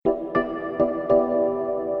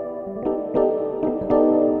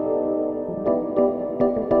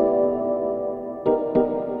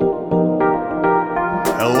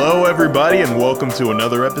everybody, and welcome to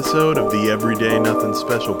another episode of the Everyday Nothing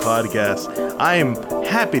Special podcast. I am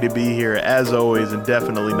happy to be here, as always, and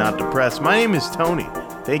definitely not depressed. My name is Tony.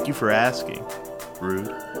 Thank you for asking. Rude.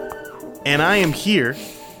 And I am here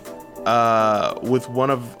with one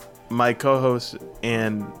of my co-hosts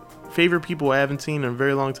and favorite people I haven't seen in a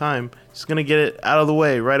very long time. Just going to get it out of the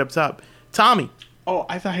way right up top. Tommy. Oh,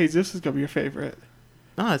 I thought Jesus was going to be your favorite.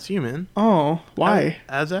 No, it's you, man. Oh, why?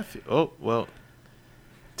 How's that feel? Oh, well...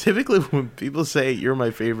 Typically, when people say you're my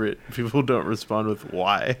favorite, people don't respond with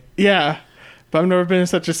why. Yeah, but I've never been in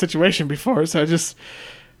such a situation before, so I just...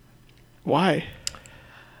 Why?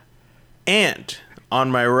 And on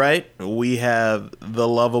my right, we have the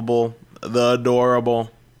lovable, the adorable,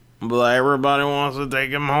 but everybody wants to take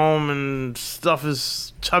him home and stuff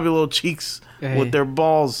his chubby little cheeks with their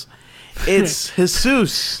balls. It's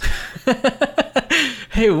Jesus.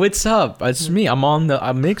 Hey, what's up? It's me. I'm on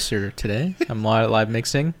the mixer today. I'm live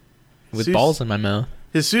mixing with Jesus. balls in my mouth.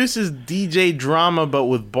 Jesus is DJ Drama, but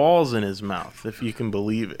with balls in his mouth, if you can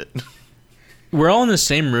believe it. We're all in the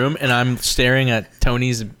same room, and I'm staring at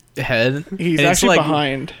Tony's head. He's and actually it's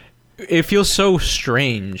behind. It feels so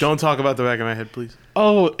strange. Don't talk about the back of my head, please.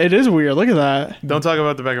 Oh, it is weird. Look at that. Don't talk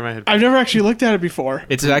about the back of my head. I've never actually looked at it before.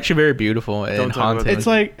 It's actually very beautiful and Don't talk about haunting. It's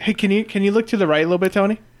like, hey, can you look to the right a little bit,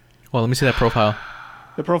 Tony? Well, let me see that profile.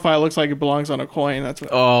 The profile looks like it belongs on a coin. That's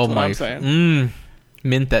what I'm saying.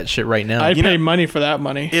 Mint that shit right now. I'd pay money for that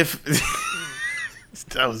money. If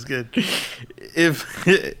that was good. If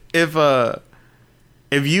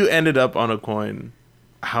you ended up on a coin,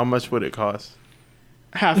 how much would it cost?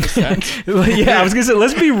 Half a cent. Yeah, I was gonna say,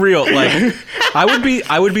 let's be real. Like,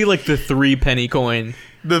 I would be like the 3 penny coin.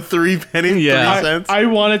 The 3 penny, Yeah. 3 cents. I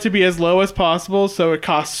want it to be as low as possible, so it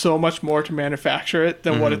costs so much more to manufacture it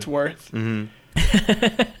than what it's worth. Mm-hmm.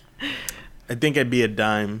 I think I'd be a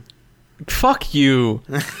dime. Fuck you.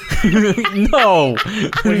 No,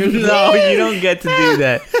 you don't get to do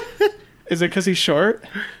that. Is it because he's short?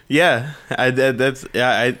 Yeah,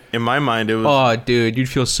 in my mind it was. Oh, dude, you'd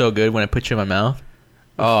feel so good when I put you in my mouth.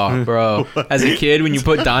 Oh, bro. As a kid, when you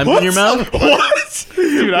put dimes in your mouth. What?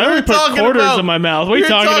 Dude, I already put quarters in my mouth. What are you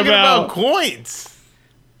talking about? Coins.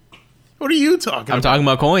 What are you talking about? I'm talking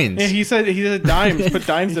about coins. Yeah, he said dimes. Put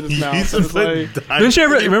dimes in his mouth. He It's like, said dimes. Don't you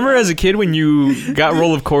ever remember as a kid when you got a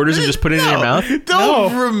roll of quarters and just put it in your mouth? Don't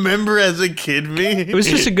No. remember as a kid me. It was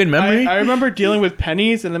just a good memory. I remember dealing with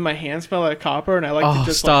pennies, and then my hands smell like copper, and I like to Oh,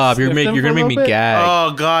 just stop. Like, You're sniff them gonna for a make me little bit. gag.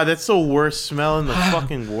 Oh god, that's the worst smell in the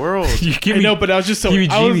fucking world. You give I me, know, but I was just so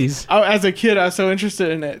heebie-jeebies. as a kid, I was so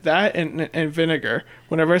interested in it. That and vinegar.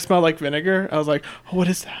 Whenever I smelled like vinegar, I was like, oh, "What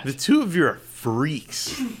is that?" The two of you are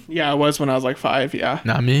freaks. Yeah, I was when I was like 5. Yeah,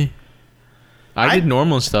 Not me. I did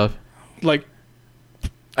normal stuff. like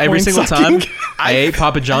Every Coin single sucking? time I ate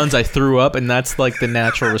Papa John's, I threw up, and that's like the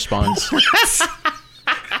natural response.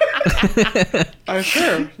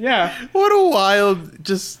 sure, yeah. What a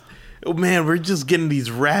wild, oh man, we're just getting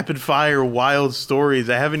these rapid fire wild stories.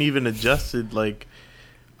 I haven't even adjusted, like,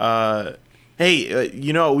 hey,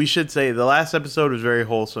 you know, we should say the last episode was very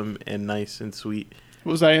wholesome and nice and sweet.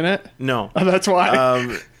 Was I in it? No. Oh, that's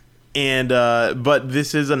why. But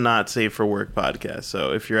this is a not safe for work podcast.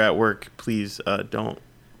 So if you're at work, please don't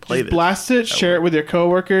play Just this. blast it, share it with your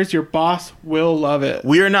coworkers. Your boss will love it.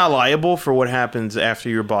 We are not liable for what happens after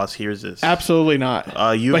your boss hears this. Absolutely not.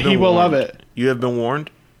 But he will love it. You have been warned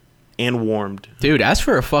and warmed. Dude, ask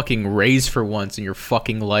for a fucking raise for once in your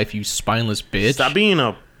fucking life, you spineless bitch. Stop being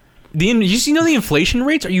a You know the inflation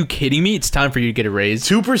rates? Are you kidding me? It's time for you to get a raise.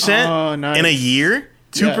 2% Oh, nice. in a year.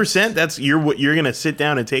 2%. Yes. That's you're gonna sit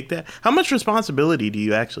down and take that. How much responsibility do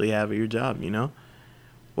you actually have at your job? You know,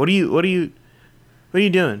 what are you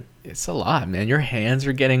doing? It's a lot, man. Your hands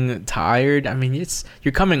are getting tired. I mean,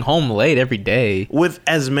 you're coming home late every day. With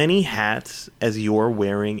as many hats as you're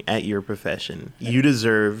wearing at your profession, you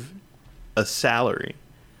deserve a salary.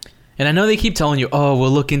 And I know they keep telling you, oh,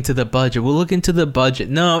 we'll look into the budget. We'll look into the budget.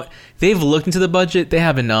 No, they've looked into the budget. They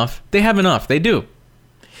have enough. They do.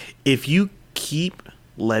 If you keep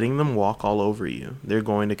letting them walk all over you, they're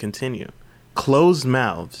going to continue. Closed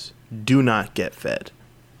mouths do not get fed.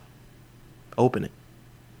 Open it.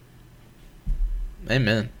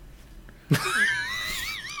 Amen.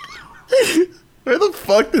 Where the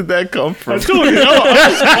fuck did that come from? I don't know. I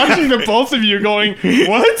was watching the both of you going,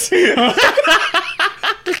 what?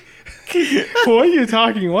 What are you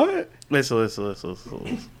talking? What? Listen.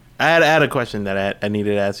 I had a question that I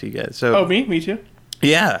needed to ask you guys. So, Oh, me? Me too?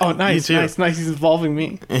 Yeah. Oh, nice, you too. nice. He's involving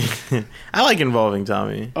me. I like involving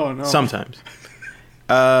Tommy. Oh, no. Sometimes.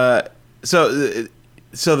 So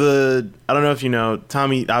the I don't know if you know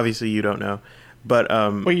Tommy. Obviously, you don't know, but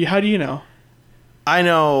Wait, how do you know? I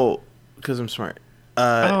know Because I'm smart.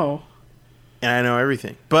 Oh. And I know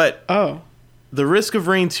everything. But Oh. the Risk of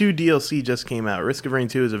Rain 2 DLC just came out. Risk of Rain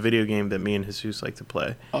 2 is a video game that me and Jesus like to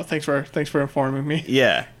play. Oh, thanks for informing me.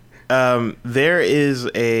 Yeah. There is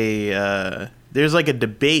there's like a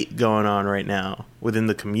debate going on right now within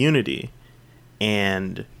the community.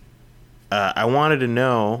 And I wanted to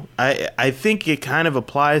know, I think it kind of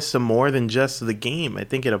applies to more than just the game. I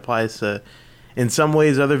think it applies to, in some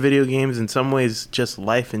ways, other video games, in some ways, just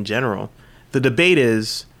life in general. The debate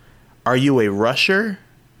is, are you a rusher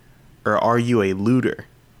or are you a looter?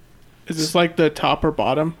 Is this like the top or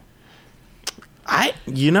bottom?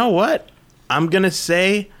 You know what? I'm going to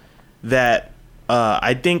say that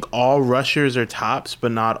I think all rushers are tops,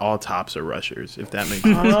 but not all tops are rushers, if that makes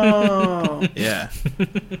sense. Oh. Yeah.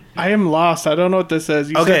 I am lost. I don't know what this is.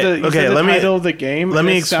 You said the title of the game. Let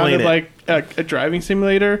me it explain sounded it. like a driving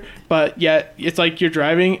simulator, but yet it's like you're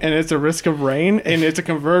driving and it's a Risk of Rain and it's a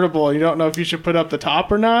convertible. And you don't know if you should put up the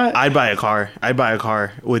top or not. I'd buy a car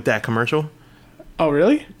with that commercial. Oh,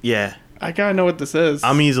 really? Yeah. I gotta know what this is.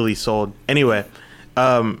 I'm easily sold. Anyway,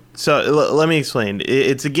 so let me explain.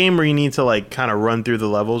 It's a game where you need to like kind of run through the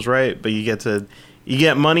levels, right? But you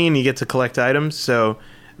get money and you get to collect items. So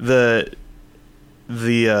the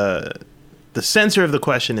censor of the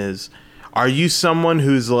question is, are you someone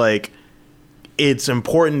who's like, it's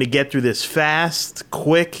important to get through this fast,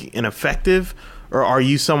 quick, and effective, or are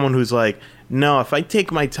you someone who's like, no, if I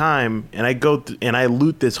take my time and I go and I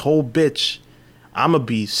loot this whole bitch, I'm gonna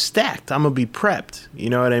be stacked. I'm gonna be prepped. You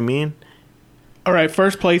know what I mean? All right,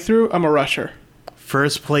 first playthrough, I'm a rusher.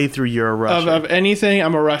 First playthrough, you're a rusher. Of anything,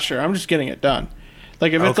 I'm a rusher. I'm just getting it done.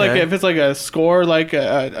 Like if it's Okay. like a score, like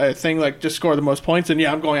a thing, like just score the most points, and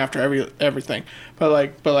yeah, I'm going after everything. But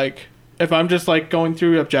like if I'm just like going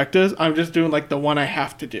through objectives, I'm just doing like the one I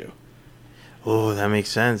have to do. Oh, that makes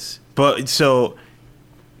sense. But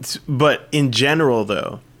in general,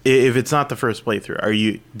 though, if it's not the first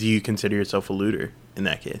playthrough, do you consider yourself a looter in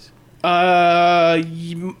that case?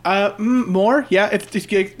 More, yeah. If it's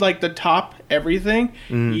get like the top everything,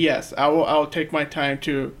 yes, I'll take my time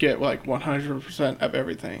to get like 100% of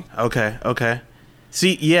everything. Okay.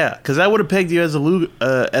 See, yeah, because I would have pegged you as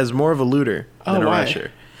as more of a looter than a why?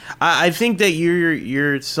 rusher. I think that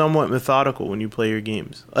you're somewhat methodical when you play your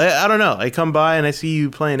games. I don't know. I come by and I see you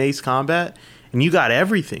playing Ace Combat, and you got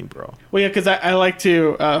everything, bro. Well, yeah, because I like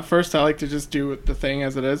to first I like to just do the thing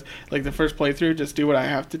as it is. Like the first playthrough, just do what I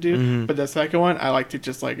have to do. But the second one, I like to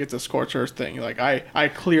just like it's a scorched earth thing. Like I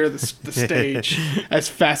clear the stage as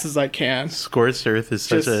fast as I can. Scorched Earth is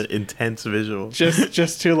such Just- an intense visual.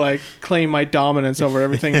 Just to like claim my dominance over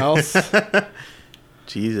everything else.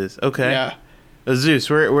 Jesus. Okay. Yeah. Zeus,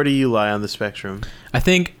 where do you lie on the spectrum? I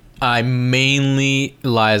think I mainly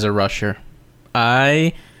lie as a rusher.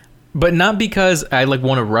 But not because I like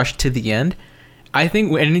want to rush to the end. I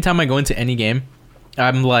think anytime I go into any game,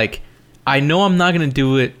 I'm like, I know I'm not going to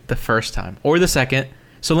do it the first time or the second.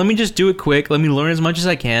 So let me just do it quick. Let me learn as much as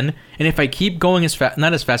I can. And if I keep going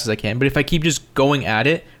not as fast as I can, but if I keep just going at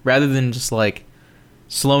it rather than just like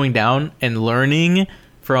slowing down and learning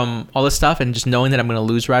from all this stuff and just knowing that I'm going to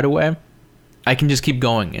lose right away, I can just keep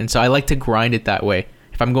going. And so I like to grind it that way.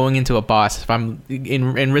 If I'm going into a boss, if I'm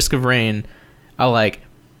in Risk of Rain, I like,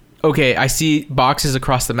 okay, I see boxes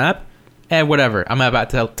across the map, whatever. I'm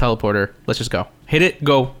about to teleporter. Let's just go. Hit it,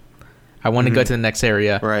 go. I want to go to the next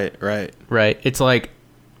area. Right. It's like,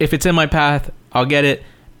 if it's in my path, I'll get it.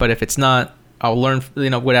 But if it's not, I'll learn,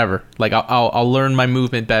 whatever. Like, I'll learn my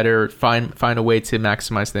movement better, find a way to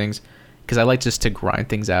maximize things. Because I like just to grind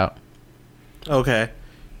things out. Okay,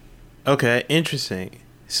 interesting.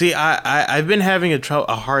 See, I've been having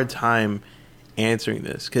a hard time answering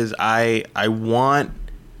this because I want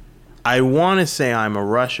to say I'm a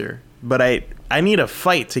rusher, but I need a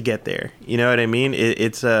fight to get there. You know what I mean?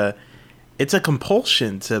 It's a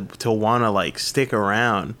compulsion to want to like stick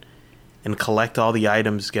around and collect all the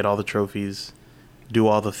items, get all the trophies, do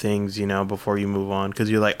all the things, before you move on. Because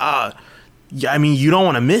you're like, yeah, I mean, you don't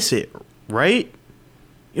want to miss it, right?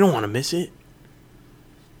 You don't want to miss it.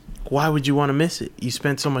 Why would you want to miss it? You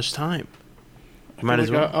spent so much time. You might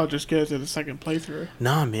as well. I'll just get it to the second playthrough.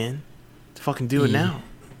 Nah, man. Fucking do it now.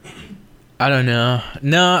 I don't know.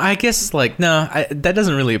 No, I guess like that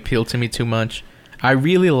doesn't really appeal to me too much. I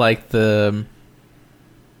really like I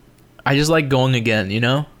just like going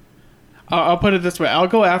again, I'll put it this way. I'll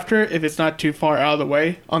go after it if it's not too far out of the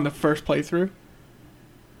way on the first playthrough.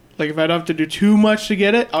 Like if I don't have to do too much to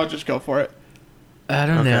get it, I'll just go for it. I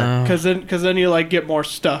don't know. Because then you like get more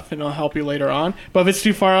stuff and it'll help you later on. But if it's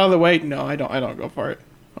too far out of the way, no, I don't go for it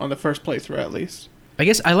on the first playthrough at least. I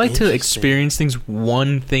guess I like to Interesting. experience things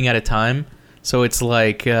one thing at a time. So it's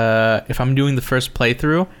like if I'm doing the first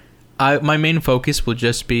playthrough, my main focus will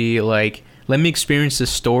just be like, let me experience the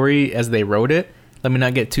story as they wrote it. Let me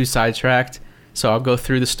not get too sidetracked. So I'll go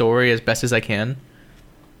through the story as best as I can.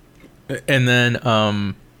 And then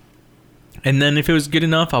if it was good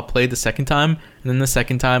enough, I'll play the second time. And then the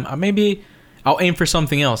second time, I'll aim for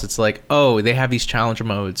something else. It's like, oh, they have these challenge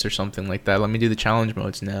modes or something like that. Let me do the challenge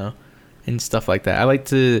modes now and stuff like that. I like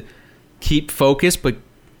to keep focused, but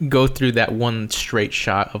go through that one straight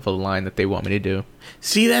shot of a line that they want me to do.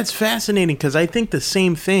 See, that's fascinating because I think the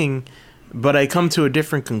same thing, but I come to a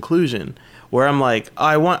different conclusion where I'm like,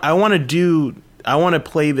 I want to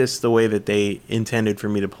play this the way that they intended for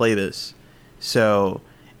me to play this. So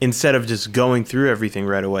instead of just going through everything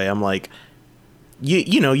right away, I'm like,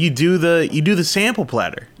 you do the sample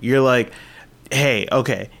platter. You're like, hey,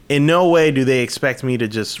 okay, in no way do they expect me to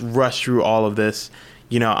just rush through all of this.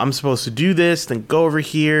 I'm supposed to do this, then go over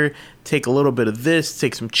here, take a little bit of this,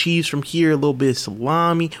 take some cheese from here, a little bit of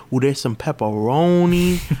salami. Ooh, there's some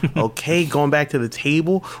pepperoni. Okay, going back to the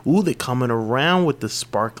table. Ooh, they're coming around with the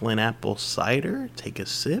sparkling apple cider. Take a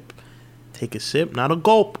sip, not a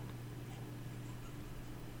gulp.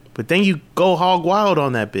 But then you go hog wild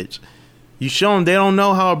on that bitch. You show them they don't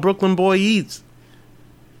know how a Brooklyn boy eats.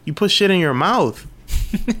 You put shit in your mouth.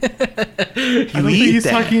 I don't think he's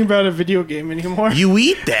talking about a video game anymore. You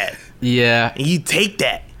eat that. Yeah. And you take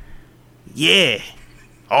that. Yeah.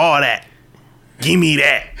 All that. Give me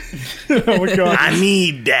that. Oh my god. I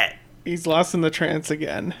need that. He's lost in the trance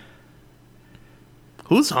again.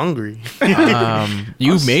 Who's hungry?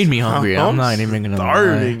 You made me hungry. I'm not even gonna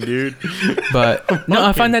starving, lie. dude. But no,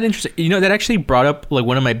 I find that interesting. That actually brought up like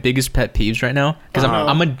one of my biggest pet peeves right now because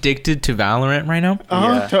I'm addicted to Valorant right now.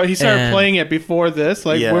 Yeah. So he started playing it before this.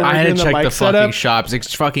 Like when I had to check the setup. fucking shops.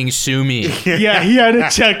 It's fucking sue me. Yeah, he had to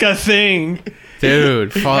check a thing.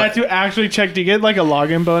 Dude, he had to actually check. Do you get like a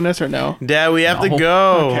login bonus or no? Dad, we have to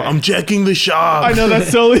go. Okay. I'm checking the shop. I know that's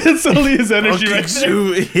solely his energy right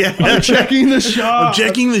there. Yeah. I'm checking the shop. I'm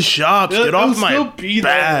checking the shops. Get off my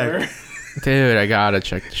bag. Dude, I gotta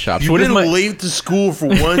check the shops. You've been late to school for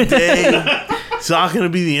one day. It's not gonna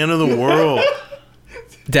be the end of the world.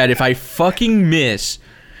 Dad, if I fucking miss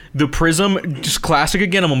the Prism just classic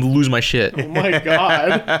again, I'm gonna lose my shit. Oh my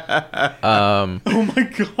god. Oh my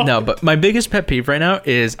god. No, but my biggest pet peeve right now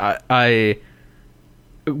is I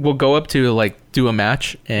will go up to like do a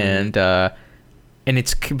match and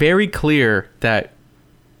it's very clear that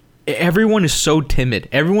everyone is so timid.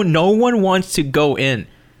 No one wants to go in.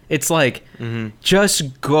 It's like,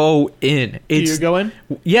 just go in. Do you go in?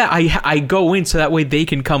 Yeah, I go in so that way they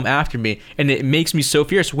can come after me. And it makes me so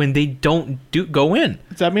fierce when they don't go in.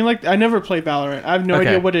 Does that mean like, I never played Valorant. I have no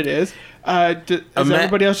idea what it is. Is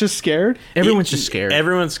everybody else just scared? Everyone's just scared.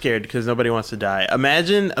 Everyone's scared because nobody wants to die.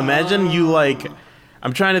 Imagine you like,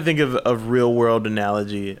 I'm trying to think of a real world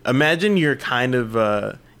analogy. Imagine you're kind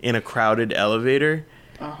of in a crowded elevator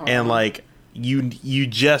and like, you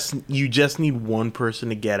just need one person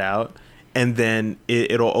to get out and then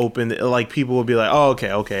it'll open, like people will be like, oh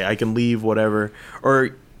okay I can leave, whatever.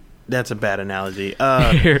 Or that's a bad analogy.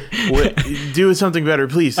 Do something better,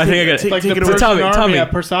 please. I think I got it. Like the Persian army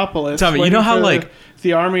at Persepolis. Tommy, you know how like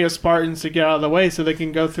the army of Spartans to get out of the way so they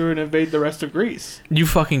can go through and invade the rest of Greece. You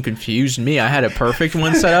fucking confused me. I had a perfect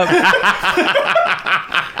one set up.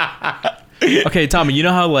 Okay, Tommy, you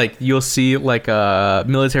know how like you'll see like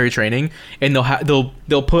military training and they'll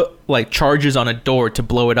put like charges on a door to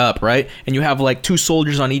blow it up, right? And you have like 2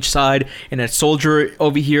 soldiers on each side and a soldier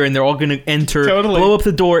over here and they're all going to enter, blow up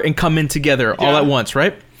the door and come in together all at once,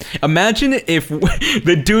 right? Imagine if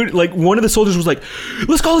the dude, like one of the soldiers was like,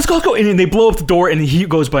 let's go, and then they blow up the door and he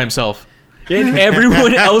goes by himself. And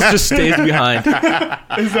everyone else just stays behind.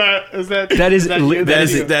 That's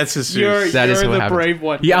Jesus. You're what the happens. brave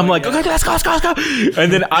one. Yeah, I'm like, okay, let's go.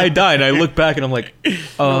 And then I die, and I look back, and I'm like,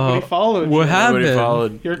 nobody followed what you. happened? Nobody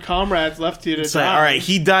followed. Your comrades left you to It's die. like, all right,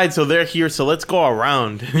 he died, so they're here, so let's go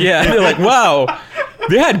around. Yeah, and they're like, wow,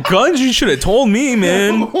 they had guns. You should have told me,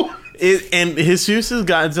 man. And Jesus has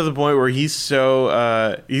gotten to the point where he's so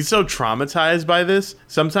traumatized by this.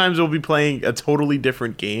 Sometimes we'll be playing a totally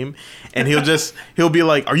different game, and he'll be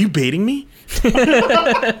like, "Are you baiting me?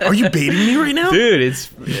 Are you baiting me right now, dude?" It's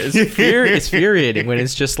infuriating when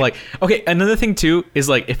it's just like, okay. Another thing too is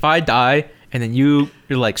like if I die and then you're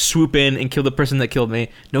like swoop in and kill the person that killed me,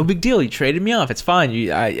 no big deal. You traded me off. It's fine.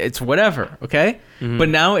 It's whatever. Okay. Mm-hmm. But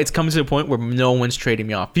now it's coming to a point where no one's trading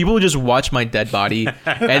me off. People just watch my dead body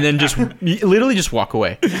and then just literally just walk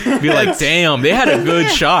away. Be like, damn, they had a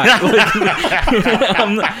good shot. Like,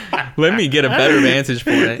 let me get a better vantage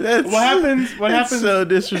point. What happens? So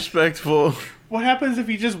disrespectful. What happens if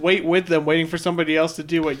you just wait with them, waiting for somebody else to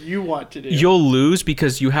do what you want to do? You'll lose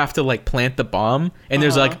because you have to like plant the bomb, and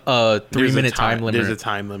there's like a 3-minute time limit. There's a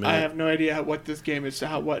time limit. I have no idea what this game is.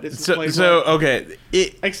 What is so okay.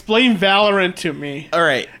 Explain Valorant to me. All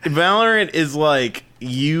right, Valorant is like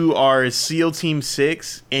you are SEAL Team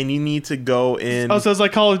 6, and you need to go in. Oh, so it's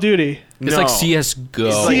like Call of Duty. It's like CS:GO.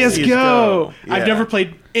 It's like CS:GO. Yeah. I've never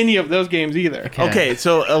played any of those games either. Okay,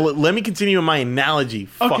 so let me continue with my analogy.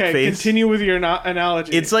 Okay, Fuckface. continue with your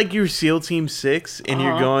analogy. It's like you're SEAL Team 6, and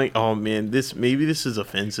you're going, oh man, this is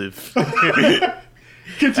offensive.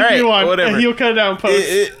 Continue All right, on. whatever. And he'll cut it down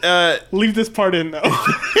post. Leave this part in though.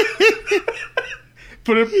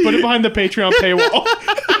 put it behind the Patreon paywall.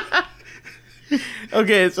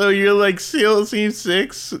 Okay, so you're like SEAL Team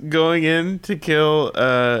 6 going in to kill.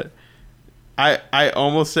 I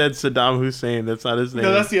almost said Saddam Hussein. That's not his name.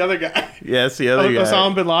 No, that's the other guy. Yeah, that's the other guy.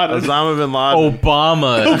 Osama bin Laden. Osama bin Laden.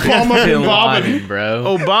 Obama bin Laden, bro.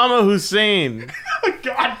 Obama Hussein.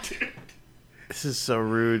 God, dude. This is so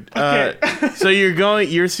rude. Okay. So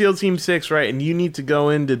you're SEAL Team 6, right? And you need to go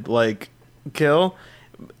in to like kill,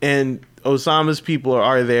 and Osama's people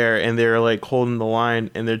are there, and they're like holding the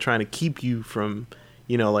line, and they're trying to keep you from,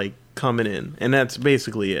 like coming in, and that's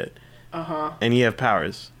basically it. And you have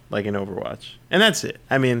powers like in Overwatch, and that's it.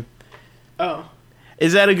 I mean,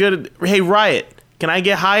 is that a good? Hey, Riot, can I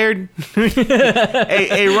get hired?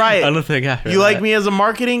 hey, Riot, I don't think I heard you like that. me as a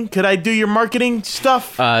marketing? Could I do your marketing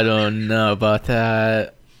stuff? I don't know about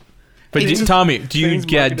that. But Hey, Tommy, do you things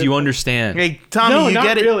get? Do marketed you for- understand? Hey, Tommy, No, you not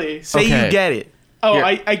get it? really. Say Okay. you get it. Oh,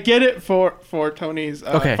 Yeah. I get it for Tony's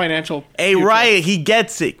Okay. financial. Hey, future. Riot, he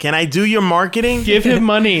gets it. Can I do your marketing? Give him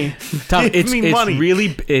money. Tom, Give it's me money.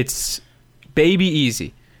 it's baby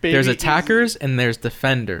easy. Baby there's easy. attackers and there's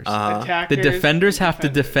defenders. The Attackers, defenders have to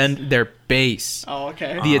defenders. defend their base. Oh,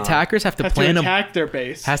 okay. The attackers have to Has to plant attack their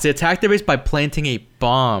base. has to attack their base by planting a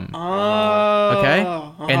bomb. Oh. Okay?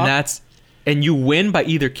 uh-huh. And you win by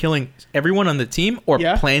either killing everyone on the team or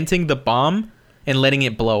Yeah. planting the bomb and letting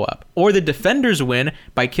it blow up. Or the defenders win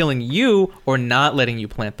by killing you or not letting you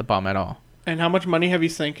plant the bomb at all. And how much money have you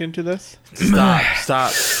sank into this?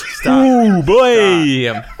 Stop. Ooh,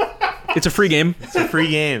 boy. It's a free game. It's a free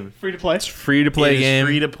game. Free to play. It's free to play It is game.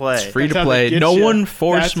 free to play. It's free That's to how play. they get No ya. one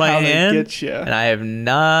forced That's my how they hand. get ya. And I have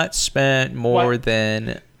not spent more What?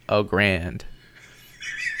 than $1,000.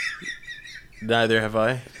 Neither have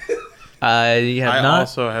I. I have I not.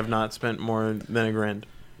 also have not spent more than $1,000.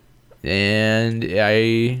 And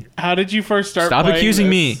I How did you first start? stop playing accusing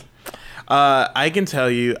this? me. I can tell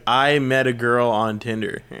you, I met a girl on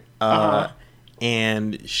Tinder.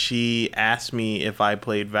 And she asked me if I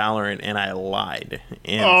played Valorant, and I lied.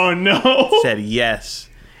 And Oh no! said yes.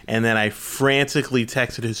 And then I frantically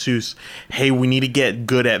texted Jesus, hey, we need to get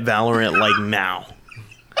good at Valorant like now.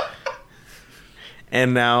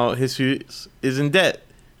 And now Jesus is in debt.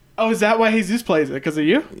 Oh, is that why Jesus plays it? Because of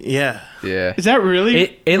you? Yeah. Yeah. Is that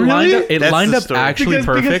really? It really? lined up. It That's lined the up story. actually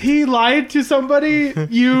because perfect. he lied to somebody.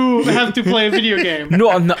 You have to play a video game. No,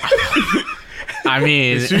 I'm not. I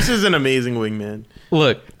mean, Jesus is an amazing wingman.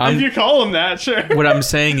 look. If you call him that, sure. What I'm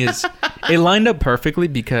saying is, it lined up perfectly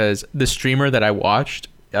because the streamer that I watched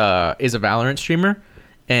is a Valorant streamer,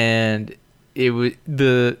 and it was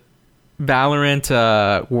the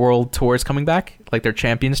Valorant World Tour is coming back, like their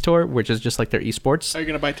Champions Tour, which is just like their esports. Are you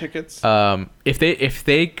gonna buy tickets? If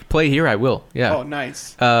they play here, I will. Yeah. Oh,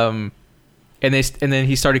 nice. And then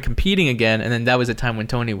he started competing again, and then that was the time when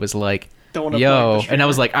Tony was like, Don't wanna "Yo," play the and I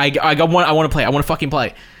was like, "I want to play. I want to fucking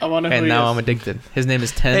play." I want to. And now I'm addicted. His name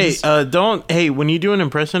is Tens. Hey, when you do an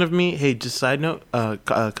impression of me, hey, just side note,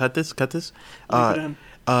 cut this. Leave it in.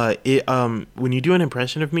 When you do an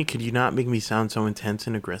impression of me, could you not make me sound so intense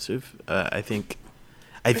and aggressive? I think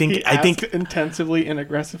He asked intensively and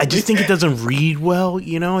aggressively. I just think it doesn't read well.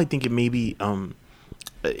 I think it maybe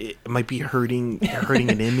it might be hurting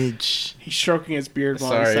an image, he's stroking his beard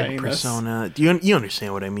while Sorry. he's saying this. persona. Do you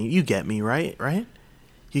understand what I mean? You get me, right? Right?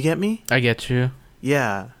 You get me? I get you.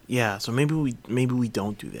 Yeah. So maybe we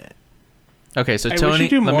don't do that. Okay, so Hey, we Tony, should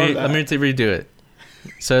do let more me of that. redo it.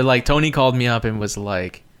 So like Tony called me up and was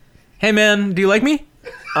like, "Hey man, do you like me?"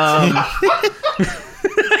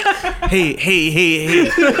 Hey.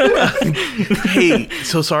 Hey,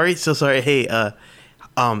 so sorry. Hey,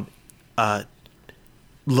 love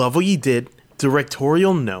what you did.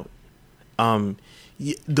 Directorial note.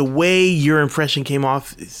 The way your impression came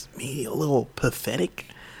off is maybe a little pathetic,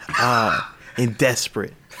 and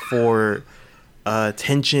desperate for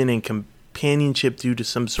attention and companionship due to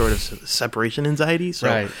some sort of separation anxiety.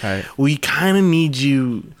 So Right. we kind of need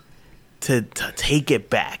you to take it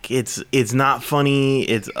back. It's not funny.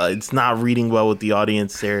 It's not reading well with the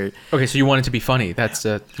audience there. Okay, so you want it to be funny. That's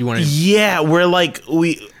you want to. Yeah, we're like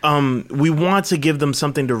we want to give them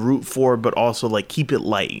something to root for, but also like keep it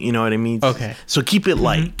light. You know what I mean? Okay. So keep it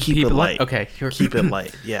light. Keep it light. Okay. Keep it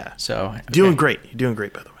light. Yeah. So okay. Doing great. You're doing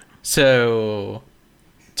great, by the way. So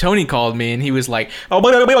Tony called me and he was like, "Oh,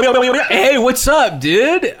 hey, what's up,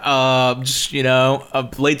 dude? Just I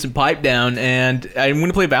laid some pipe down and I want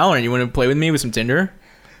to play Valorant. You want to play with me with some Tinder?"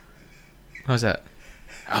 How's that?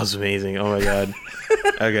 That was amazing. Oh my god.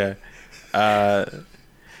 Okay.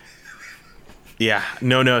 Yeah.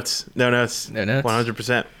 No notes.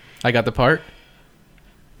 100%. I got the part.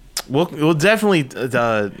 We'll definitely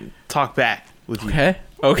talk back with you.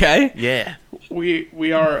 Okay. Yeah.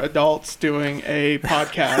 We are adults doing a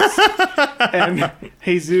podcast, and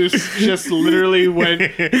Jesus just literally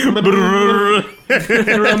went through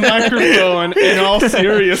a microphone in all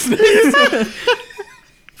seriousness.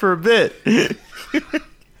 For a bit.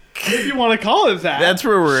 If you want to call it that. That's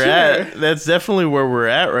where we're at. That's definitely where we're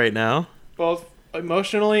at right now. Both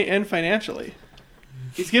emotionally and financially.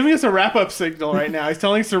 He's giving us a wrap-up signal right now. He's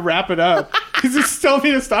telling us to wrap it up. He's just telling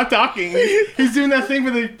me to stop talking. He's doing that thing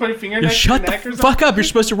where they put a finger next to your neck or something. Fuck up. You're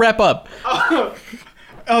supposed to wrap up. Oh,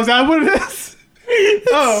 is that what it is?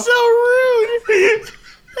 That's so rude.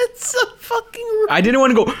 That's so fucking rude. I didn't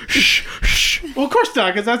want to go shh, shh. Well, of course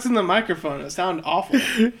not, because that's in the microphone. It sounded awful.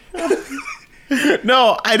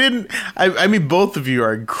 No, I didn't. I mean, both of you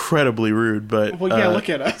are incredibly rude, but... Well, yeah, look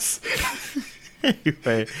at us.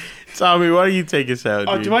 Anyway, Tommy, why don't you take us out,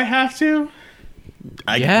 dude? Do I have to?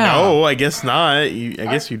 No, I guess not. I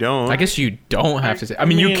guess you don't. I guess you don't have to say... I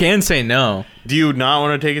mean, you can say no. Do you not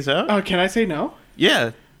want to take us out? Oh, can I say no?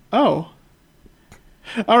 Yeah. Oh.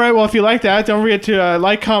 All right, well, if you like that, don't forget to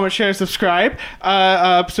like, comment, share, subscribe.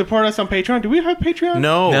 Support us on Patreon. Do we have Patreon?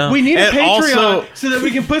 No. We need a And Patreon also- so that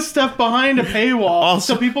we can put stuff behind a paywall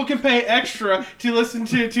so people can pay extra to listen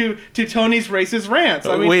to Tony's racist rants.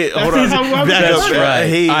 I mean, Wait, hold on. That's right.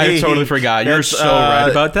 Hey, I totally forgot. You're so right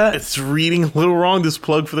about that. It's reading a little wrong. This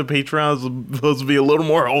plug for the Patreon is supposed to be a little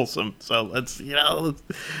more wholesome. So let's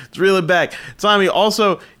reel it back. Tommy,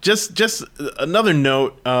 also, just another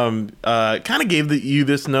note, kind of gave you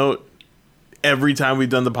this note every time we've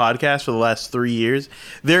done the podcast for the last 3 years.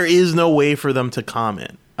 There is no way for them to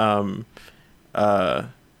comment. So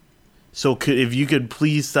if you could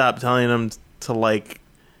please stop telling them to like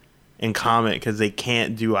and comment, because they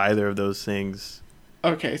can't do either of those things.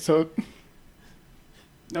 Okay, so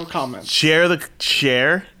no comments. Share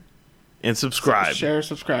and subscribe. Share,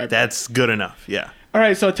 subscribe. That's good enough. Yeah. All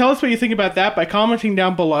right, so tell us what you think about that by commenting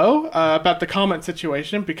down below about the comment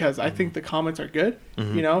situation, because I think the comments are good.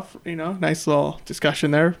 Mm-hmm. Nice little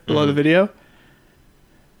discussion there below the video.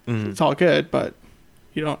 Mm-hmm. It's all good, but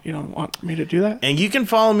you don't want me to do that. And you can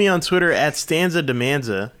follow me on Twitter at Stanza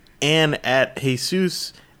Demanza and at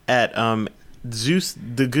Jesus at Zeus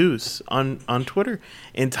the Goose on Twitter.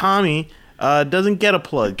 And Tommy doesn't get a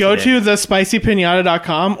plug. Go today. to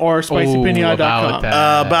thespicypinata.com or spicypinata.com.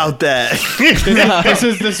 About that. This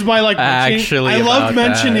is why Actually, I love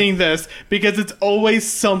mentioning this because it's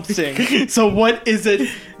always something. So what is it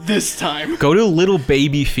this time? Go to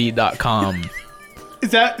littlebabyfeet.com.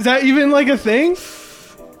 Is that even like a thing?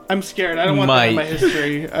 I'm scared. I don't want that in my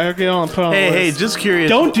history. I don't put on the list. Hey, just curious.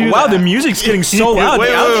 Don't do Wow, that. the music's getting so loud. Wait,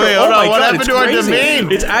 The outro- wait, oh hold my on. What God, happened it's to our crazy.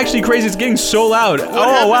 domain? It's actually crazy. It's getting so loud. happened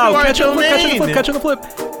Oh, wow. to our Catch on the flip. Catch on the flip.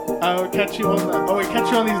 I'll catch you on that. Oh, wait,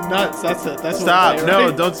 catch you on these nuts. That's it. That's Stop. what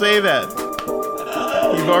No, don't say that.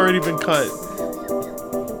 You've already been cut.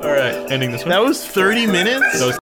 All right, ending this one. That was 30 minutes?